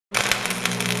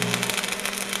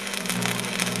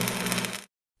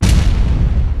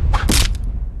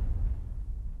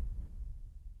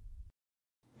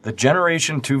The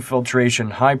Generation 2 Filtration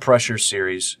High Pressure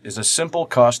Series is a simple,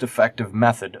 cost-effective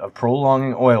method of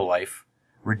prolonging oil life,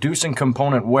 reducing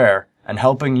component wear, and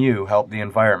helping you help the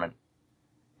environment.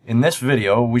 In this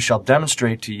video, we shall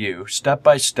demonstrate to you, step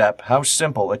by step, how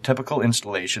simple a typical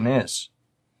installation is.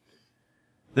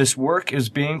 This work is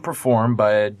being performed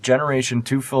by a Generation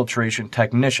 2 filtration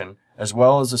technician as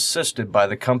well as assisted by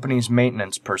the company's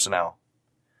maintenance personnel.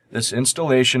 This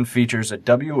installation features a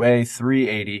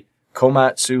WA380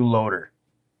 Komatsu loader.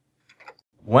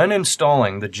 When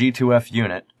installing the G2F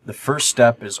unit, the first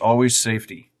step is always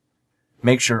safety.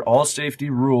 Make sure all safety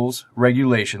rules,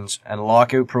 regulations, and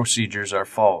lockout procedures are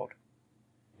followed.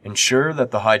 Ensure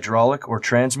that the hydraulic or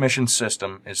transmission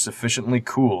system is sufficiently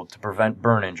cooled to prevent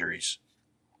burn injuries.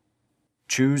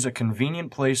 Choose a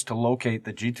convenient place to locate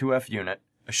the G2F unit,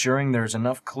 assuring there is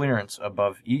enough clearance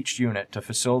above each unit to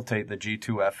facilitate the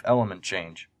G2F element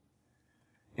change.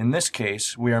 In this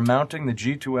case, we are mounting the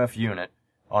G2F unit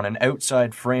on an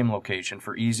outside frame location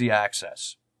for easy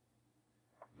access.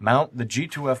 Mount the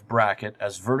G2F bracket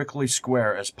as vertically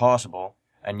square as possible,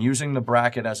 and using the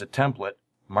bracket as a template,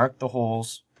 mark the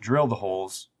holes, drill the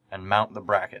holes, and mount the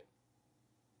bracket.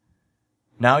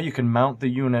 Now you can mount the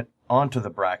unit onto the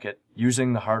bracket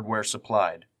using the hardware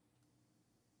supplied.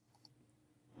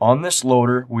 On this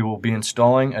loader, we will be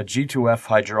installing a G2F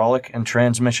hydraulic and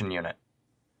transmission unit.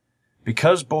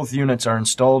 Because both units are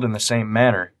installed in the same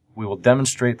manner, we will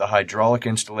demonstrate the hydraulic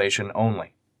installation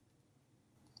only.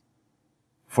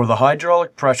 For the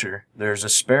hydraulic pressure, there is a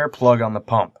spare plug on the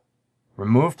pump.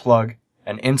 Remove plug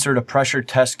and insert a pressure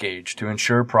test gauge to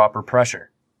ensure proper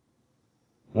pressure.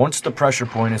 Once the pressure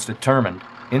point is determined,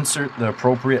 insert the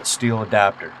appropriate steel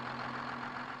adapter.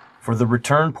 For the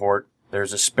return port, there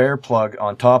is a spare plug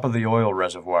on top of the oil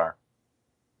reservoir.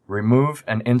 Remove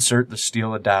and insert the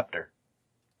steel adapter.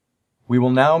 We will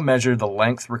now measure the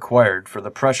length required for the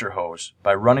pressure hose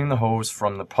by running the hose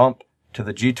from the pump to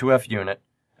the G2F unit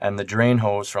and the drain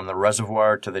hose from the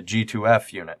reservoir to the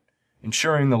G2F unit,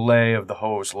 ensuring the lay of the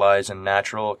hose lies in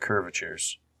natural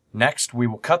curvatures. Next, we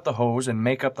will cut the hose and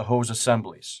make up the hose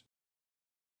assemblies.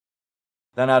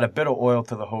 Then add a bit of oil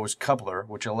to the hose coupler,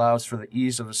 which allows for the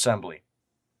ease of assembly.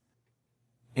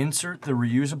 Insert the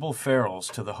reusable ferrules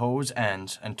to the hose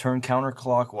ends and turn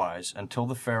counterclockwise until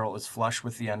the ferrule is flush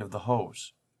with the end of the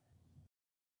hose.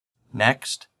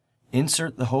 Next,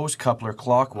 insert the hose coupler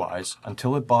clockwise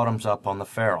until it bottoms up on the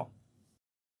ferrule.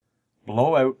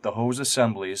 Blow out the hose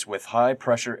assemblies with high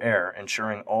pressure air,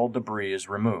 ensuring all debris is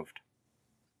removed.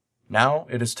 Now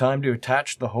it is time to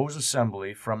attach the hose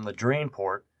assembly from the drain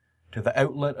port to the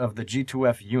outlet of the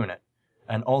G2F unit,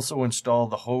 and also install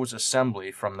the hose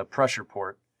assembly from the pressure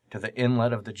port to the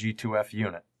inlet of the G2F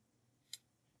unit.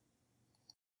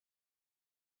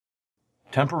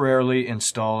 Temporarily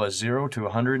install a 0 to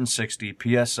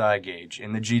 160 psi gauge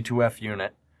in the G2F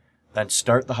unit, then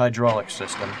start the hydraulic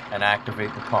system and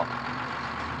activate the pump.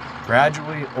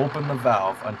 Gradually open the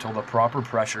valve until the proper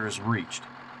pressure is reached.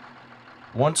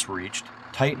 Once reached,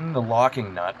 tighten the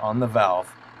locking nut on the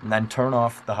valve and then turn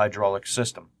off the hydraulic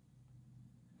system.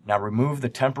 Now remove the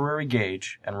temporary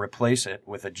gauge and replace it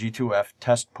with a G2F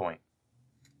test point.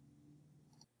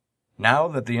 Now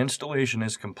that the installation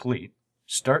is complete,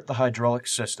 start the hydraulic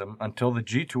system until the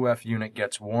G2F unit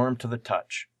gets warm to the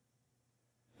touch.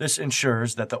 This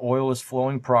ensures that the oil is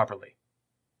flowing properly.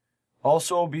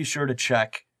 Also be sure to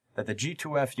check that the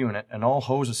G2F unit and all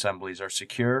hose assemblies are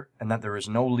secure and that there is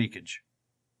no leakage.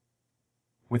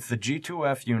 With the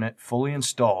G2F unit fully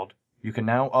installed, you can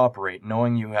now operate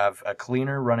knowing you have a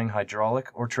cleaner running hydraulic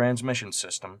or transmission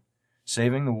system,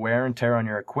 saving the wear and tear on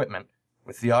your equipment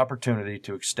with the opportunity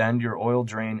to extend your oil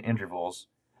drain intervals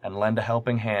and lend a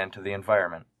helping hand to the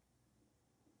environment.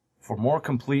 For more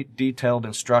complete detailed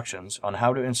instructions on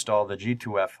how to install the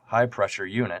G2F high pressure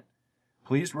unit,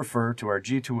 please refer to our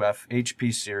G2F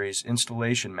HP Series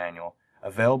installation manual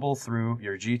available through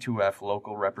your G2F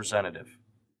local representative.